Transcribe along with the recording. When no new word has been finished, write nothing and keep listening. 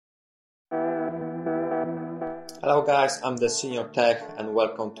Hello guys, I'm the Senior Tech and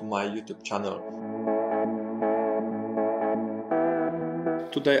welcome to my YouTube channel.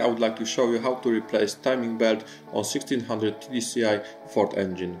 Today I would like to show you how to replace timing belt on 1600 TDCi Ford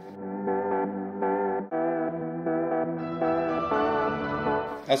engine.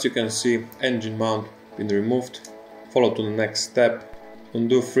 As you can see, engine mount been removed. Follow to the next step.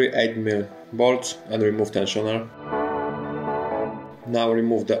 Undo 3 8mm bolts and remove tensioner. Now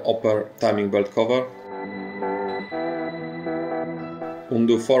remove the upper timing belt cover.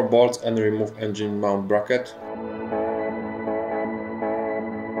 Undo 4 bolts and remove engine mount bracket.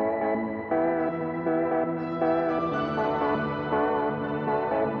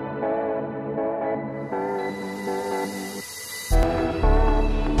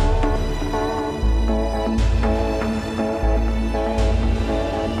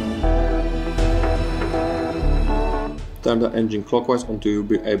 Turn the engine clockwise until you'll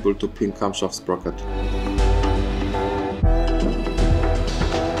be able to pin camshaft sprocket.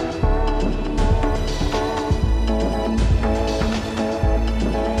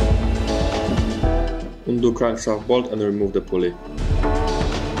 Undo crankshaft bolt and remove the pulley.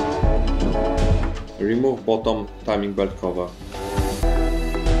 Remove bottom timing belt cover.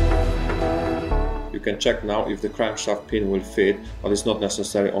 You can check now if the crankshaft pin will fit, but it's not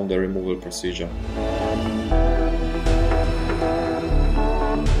necessary on the removal procedure.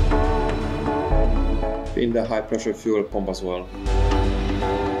 Pin the high pressure fuel pump as well.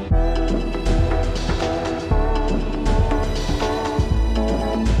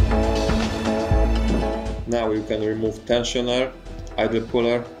 Now you can remove tensioner, idle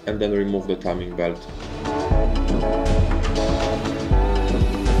puller and then remove the timing belt.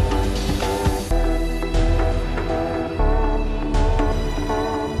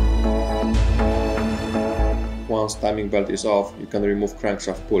 Once timing belt is off, you can remove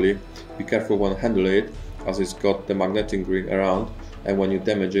crankshaft pulley. Be careful when handling it, as it's got the magnetic ring around, and when you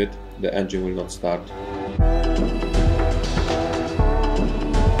damage it, the engine will not start.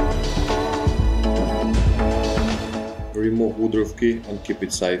 Remove woodruff key and keep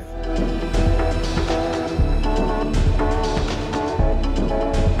it safe.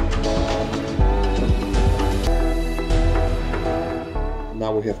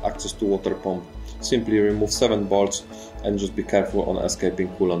 Now we have access to water pump. Simply remove 7 bolts and just be careful on escaping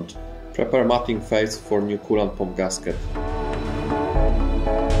coolant. Prepare matting face for new coolant pump gasket.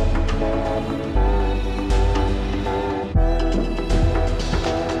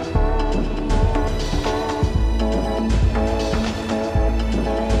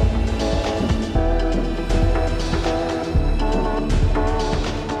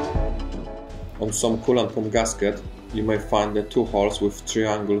 On some coolant pump gasket, you may find the 2 holes with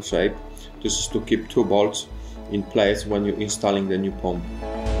triangle shape. This is to keep 2 bolts in place when you're installing the new pump.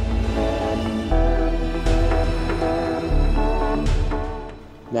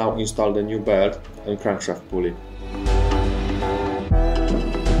 Now install the new belt and crankshaft pulley.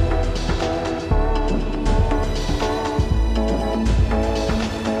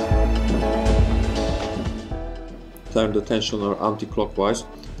 Turn the tensioner anti-clockwise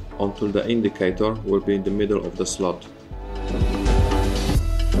until the indicator will be in the middle of the slot.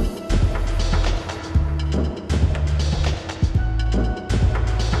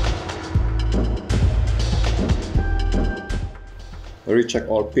 Recheck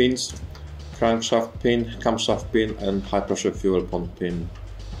all pins, crankshaft pin, camshaft pin and high pressure fuel pump pin.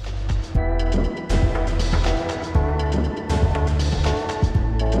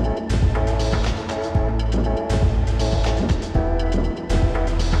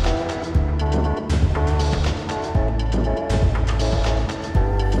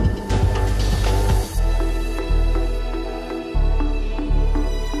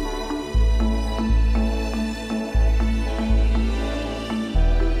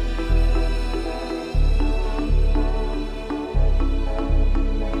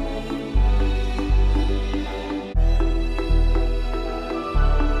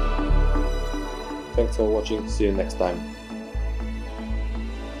 Thanks for watching, see you next time.